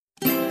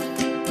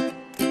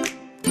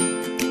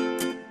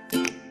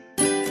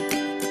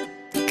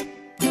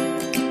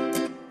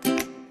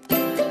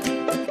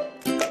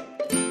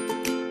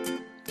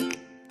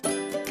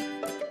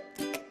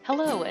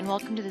Hello and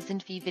welcome to the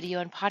Zinfi video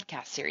and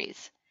podcast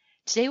series.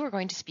 Today we're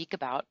going to speak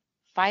about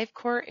 5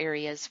 core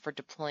areas for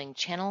deploying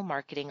channel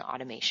marketing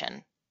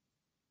automation.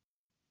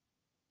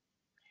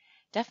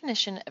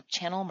 Definition of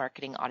channel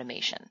marketing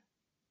automation.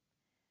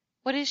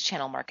 What is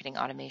channel marketing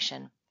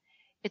automation?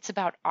 It's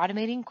about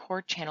automating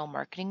core channel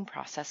marketing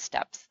process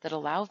steps that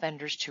allow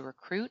vendors to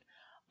recruit,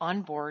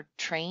 onboard,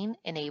 train,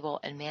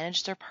 enable, and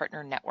manage their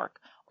partner network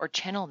or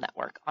channel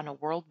network on a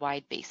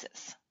worldwide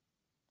basis.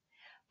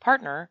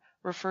 Partner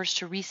refers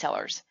to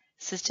resellers,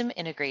 system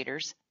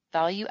integrators,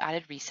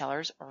 value-added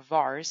resellers or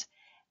VARs,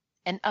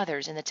 and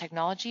others in the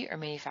technology or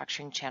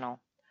manufacturing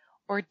channel,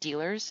 or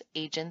dealers,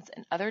 agents,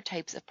 and other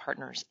types of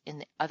partners in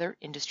the other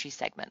industry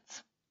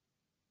segments.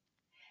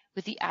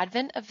 With the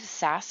advent of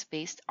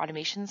SaaS-based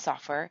automation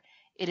software,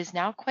 it is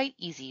now quite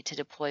easy to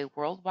deploy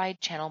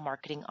worldwide channel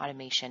marketing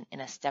automation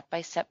in a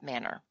step-by-step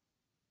manner.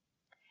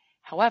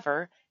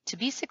 However, to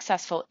be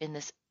successful in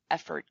this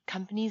effort,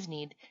 companies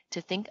need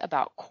to think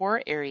about core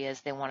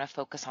areas they want to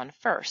focus on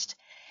first,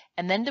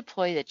 and then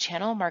deploy the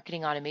channel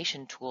marketing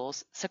automation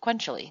tools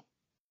sequentially.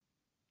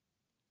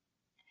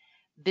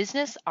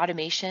 Business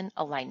automation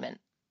alignment.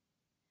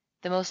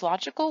 The most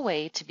logical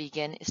way to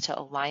begin is to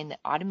align the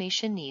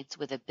automation needs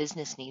with the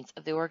business needs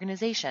of the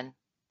organization.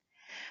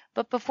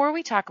 But before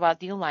we talk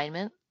about the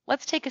alignment,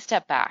 let's take a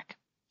step back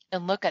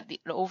and look at the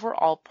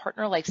overall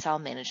partner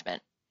lifecycle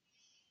management,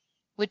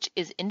 which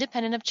is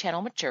independent of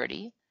channel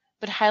maturity,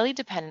 but highly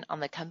dependent on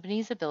the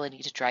company's ability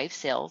to drive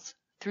sales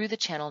through the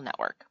channel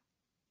network.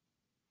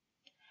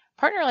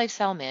 Partner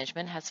lifecycle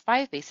management has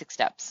 5 basic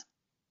steps: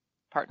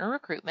 partner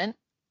recruitment,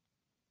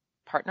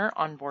 partner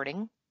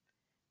onboarding,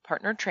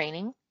 partner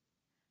training,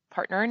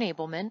 partner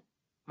enablement,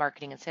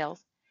 marketing and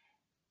sales,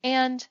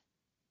 and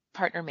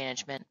partner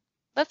management.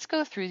 Let's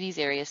go through these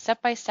areas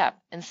step by step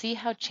and see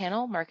how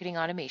channel marketing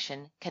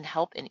automation can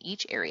help in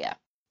each area.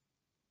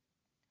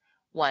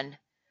 1.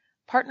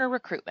 Partner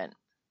recruitment.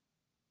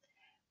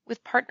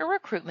 With partner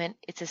recruitment,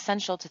 it's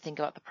essential to think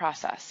about the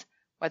process,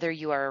 whether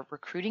you are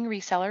recruiting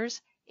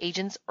resellers,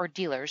 agents, or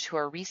dealers who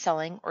are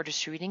reselling or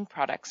distributing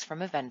products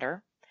from a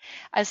vendor,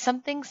 as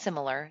something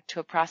similar to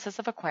a process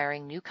of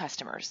acquiring new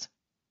customers.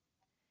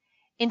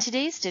 In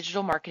today's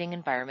digital marketing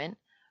environment,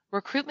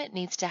 recruitment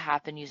needs to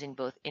happen using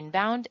both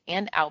inbound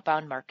and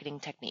outbound marketing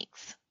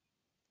techniques.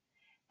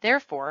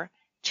 Therefore,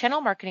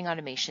 channel marketing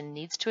automation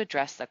needs to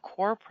address the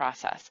core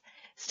process,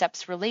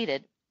 steps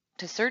related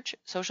to search,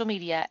 social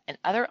media, and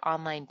other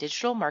online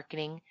digital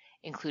marketing,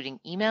 including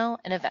email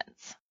and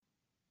events.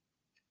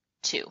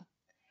 2.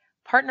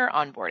 Partner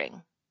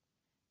onboarding.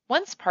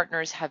 Once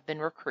partners have been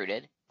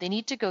recruited, they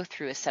need to go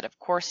through a set of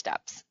core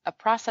steps, a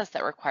process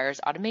that requires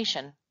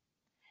automation.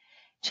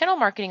 Channel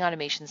marketing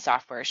automation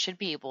software should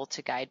be able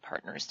to guide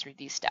partners through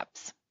these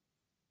steps.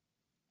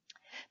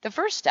 The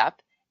first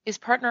step is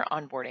partner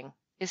onboarding,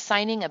 is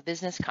signing a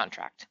business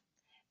contract.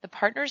 The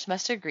partners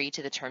must agree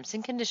to the terms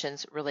and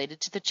conditions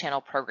related to the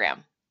channel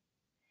program.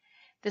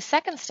 The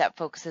second step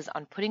focuses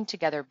on putting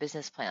together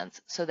business plans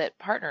so that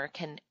partner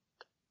can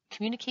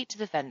communicate to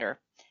the vendor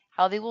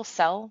how they will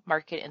sell,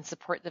 market, and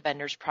support the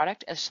vendor's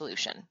product or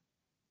solution.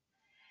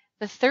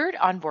 The third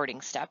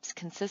onboarding steps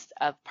consist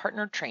of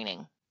partner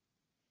training.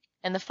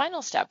 And the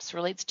final steps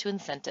relates to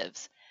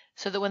incentives,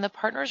 so that when the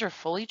partners are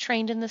fully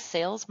trained in the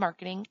sales,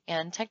 marketing,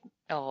 and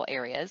technical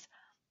areas,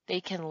 they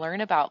can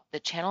learn about the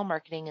channel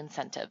marketing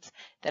incentives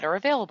that are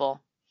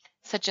available,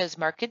 such as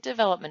market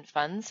development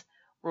funds,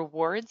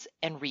 rewards,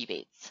 and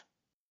rebates.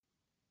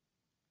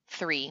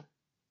 3.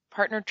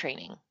 Partner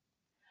training.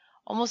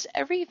 Almost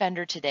every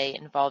vendor today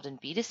involved in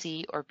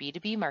B2C or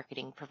B2B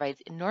marketing provides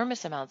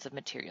enormous amounts of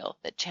material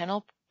that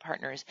channel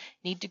partners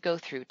need to go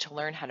through to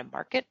learn how to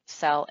market,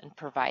 sell, and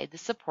provide the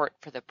support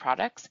for the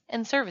products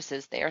and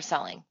services they are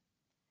selling.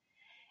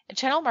 A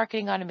channel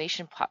marketing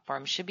automation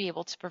platform should be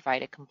able to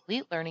provide a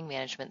complete learning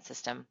management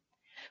system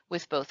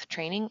with both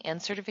training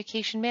and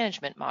certification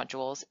management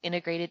modules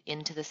integrated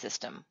into the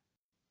system.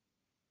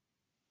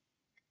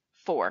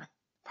 4.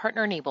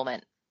 Partner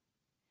enablement.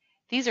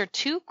 These are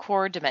 2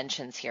 core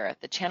dimensions here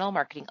that channel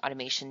marketing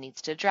automation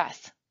needs to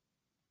address.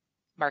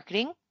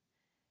 Marketing,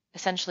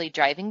 essentially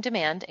driving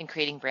demand and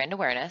creating brand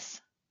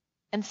awareness,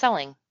 and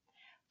selling,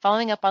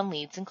 following up on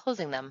leads and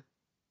closing them.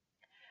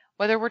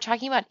 Whether we're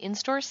talking about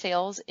in-store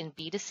sales in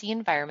B2C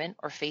environment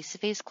or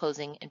face-to-face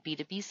closing in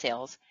B2B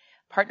sales,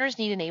 partners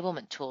need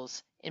enablement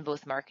tools in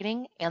both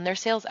marketing and their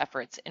sales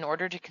efforts in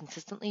order to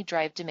consistently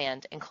drive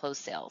demand and close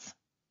sales.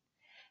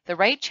 The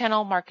right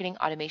channel marketing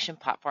automation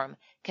platform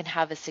can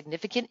have a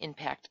significant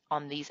impact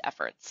on these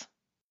efforts.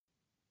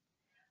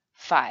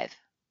 5.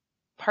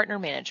 Partner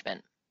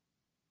management.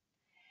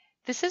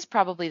 This is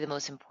probably the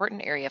most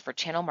important area for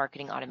channel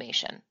marketing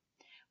automation.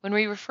 When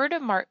we refer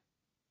to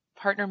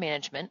partner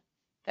management,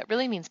 that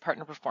really means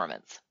partner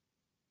performance.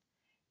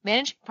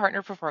 Managing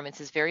partner performance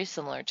is very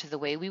similar to the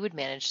way we would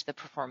manage the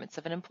performance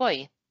of an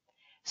employee.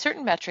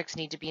 Certain metrics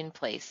need to be in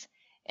place,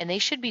 and they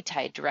should be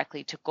tied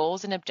directly to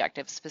goals and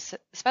objectives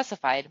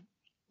specified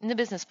in the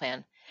business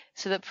plan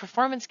so that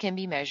performance can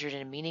be measured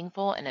in a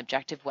meaningful and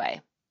objective way.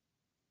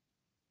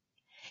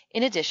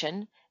 In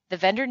addition, The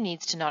vendor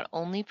needs to not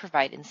only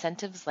provide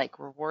incentives like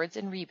rewards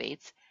and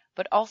rebates,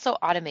 but also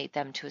automate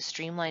them to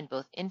streamline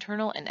both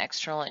internal and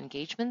external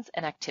engagements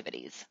and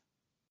activities.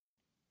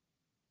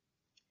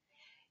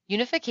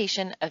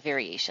 Unification of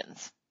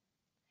variations.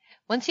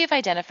 Once you've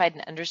identified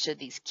and understood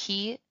these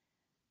key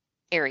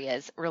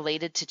areas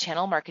related to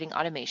channel marketing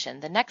automation,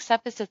 the next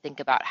step is to think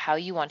about how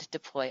you want to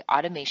deploy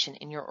automation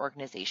in your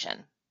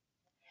organization.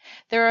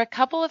 There are a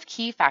couple of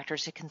key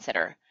factors to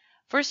consider.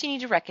 First, you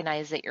need to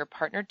recognize that your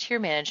partner tier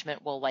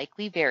management will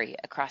likely vary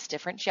across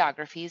different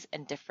geographies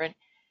and different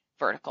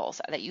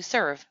verticals that you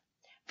serve.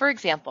 For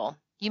example,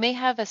 you may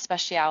have a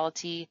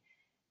specialty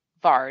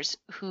VARs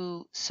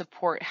who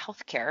support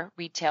healthcare,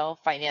 retail,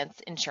 finance,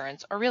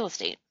 insurance, or real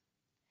estate.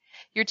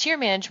 Your tier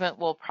management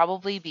will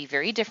probably be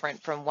very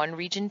different from one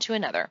region to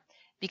another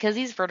because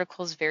these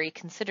verticals vary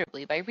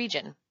considerably by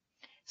region.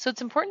 So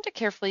it's important to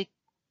carefully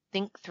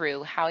think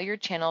through how your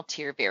channel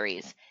tier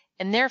varies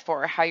and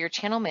therefore how your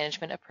channel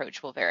management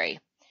approach will vary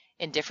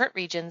in different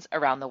regions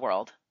around the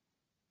world.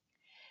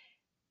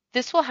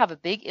 This will have a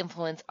big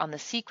influence on the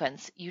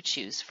sequence you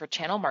choose for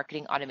channel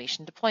marketing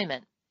automation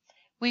deployment.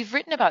 We've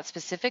written about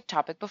specific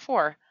topic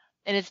before,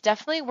 and it's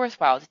definitely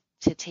worthwhile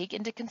to take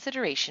into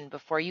consideration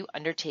before you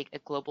undertake a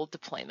global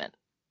deployment.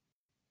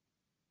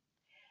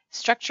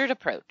 Structured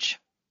approach.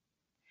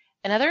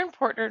 Another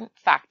important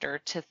factor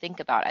to think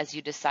about as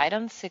you decide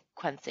on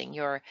sequencing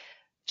your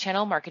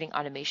channel marketing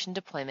automation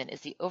deployment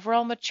is the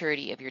overall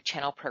maturity of your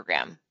channel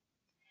program.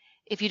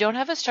 If you don't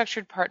have a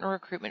structured partner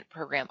recruitment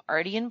program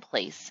already in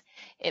place,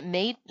 it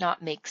may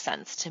not make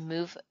sense to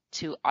move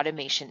to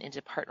automation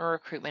into partner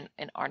recruitment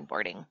and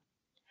onboarding.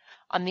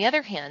 On the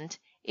other hand,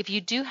 if you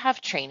do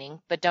have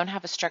training but don't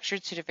have a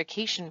structured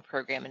certification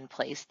program in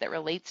place that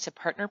relates to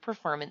partner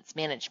performance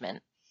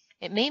management,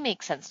 it may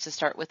make sense to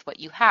start with what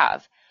you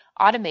have,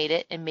 automate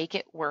it, and make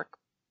it work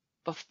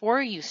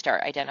before you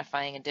start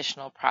identifying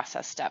additional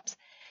process steps,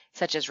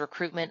 such as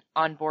recruitment,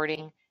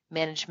 onboarding,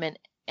 management,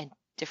 and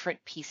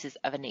different pieces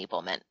of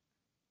enablement.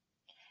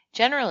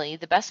 Generally,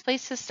 the best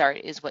place to start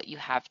is what you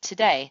have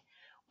today,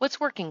 what's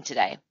working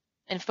today,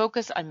 and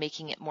focus on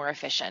making it more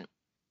efficient.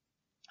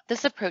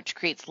 This approach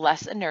creates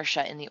less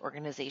inertia in the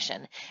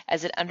organization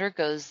as it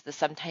undergoes the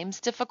sometimes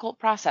difficult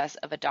process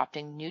of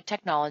adopting new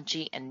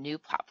technology and new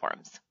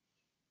platforms.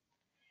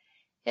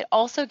 It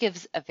also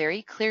gives a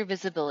very clear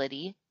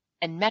visibility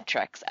and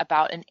metrics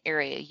about an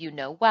area you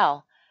know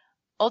well,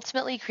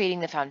 ultimately creating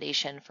the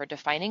foundation for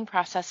defining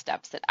process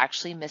steps that are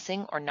actually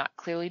missing or not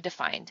clearly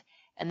defined,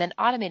 and then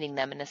automating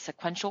them in a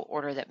sequential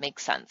order that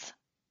makes sense.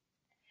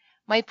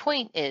 My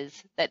point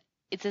is that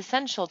it's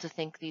essential to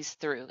think these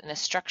through in a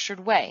structured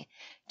way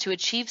to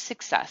achieve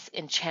success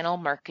in channel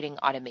marketing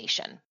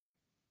automation.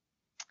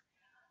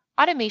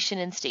 Automation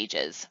in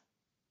stages.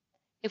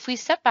 If we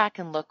step back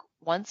and look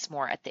once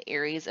more at the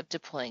areas of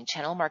deploying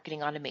channel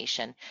marketing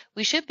automation,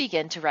 we should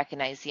begin to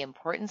recognize the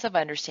importance of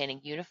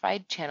understanding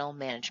unified channel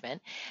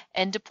management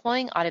and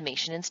deploying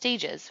automation in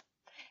stages.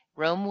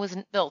 Rome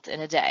wasn't built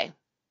in a day.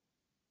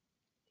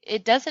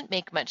 It doesn't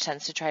make much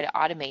sense to try to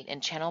automate a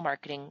channel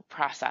marketing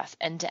process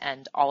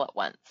end-to-end all at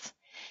once.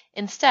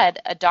 Instead,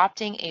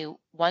 adopting a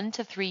 1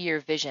 to 3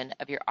 year vision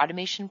of your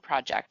automation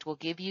project will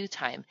give you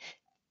time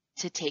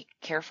to take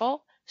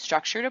careful,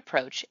 structured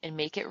approach and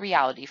make it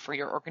reality for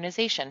your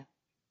organization.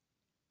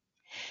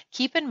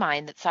 Keep in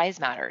mind that size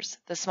matters.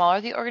 The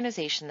smaller the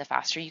organization, the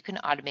faster you can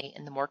automate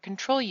and the more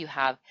control you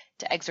have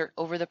to exert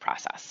over the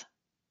process.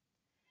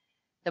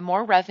 The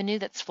more revenue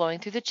that's flowing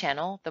through the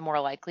channel, the more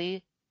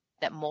likely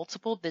that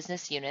multiple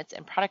business units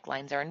and product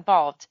lines are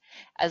involved,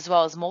 as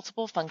well as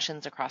multiple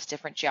functions across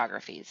different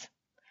geographies,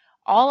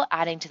 all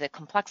adding to the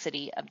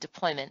complexity of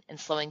deployment and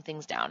slowing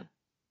things down.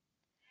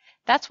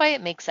 That's why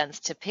it makes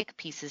sense to pick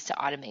pieces to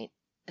automate,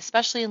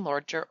 especially in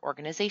larger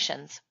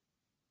organizations.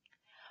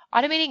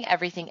 Automating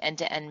everything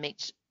end-to-end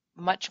makes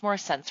much more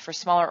sense for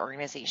smaller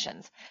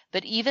organizations,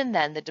 but even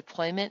then the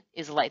deployment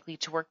is likely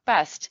to work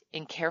best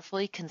in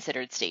carefully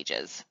considered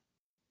stages.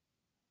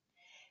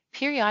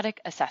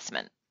 Periodic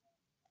assessment.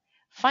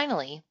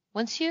 Finally,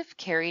 once you've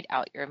carried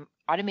out your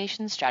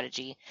automation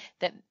strategy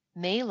that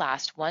may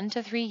last 1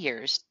 to 3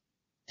 years,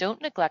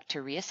 don't neglect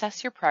to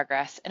reassess your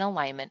progress and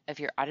alignment of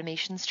your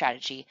automation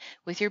strategy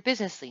with your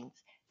business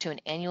leads to an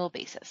annual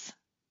basis.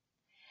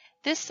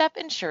 This step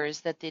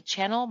ensures that the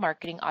channel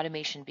marketing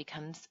automation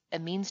becomes a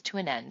means to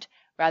an end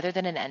rather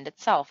than an end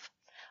itself.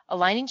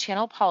 Aligning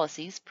channel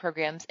policies,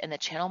 programs, and the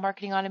channel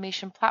marketing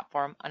automation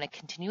platform on a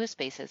continuous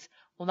basis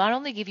will not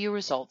only give you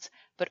results,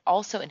 but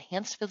also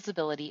enhanced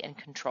visibility and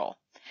control,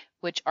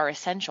 which are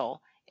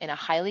essential in a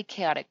highly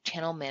chaotic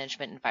channel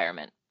management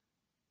environment.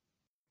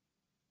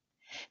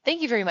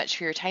 Thank you very much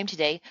for your time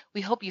today.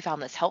 We hope you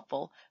found this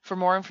helpful. For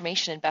more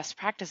information and best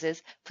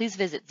practices, please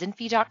visit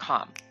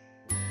zinfi.com.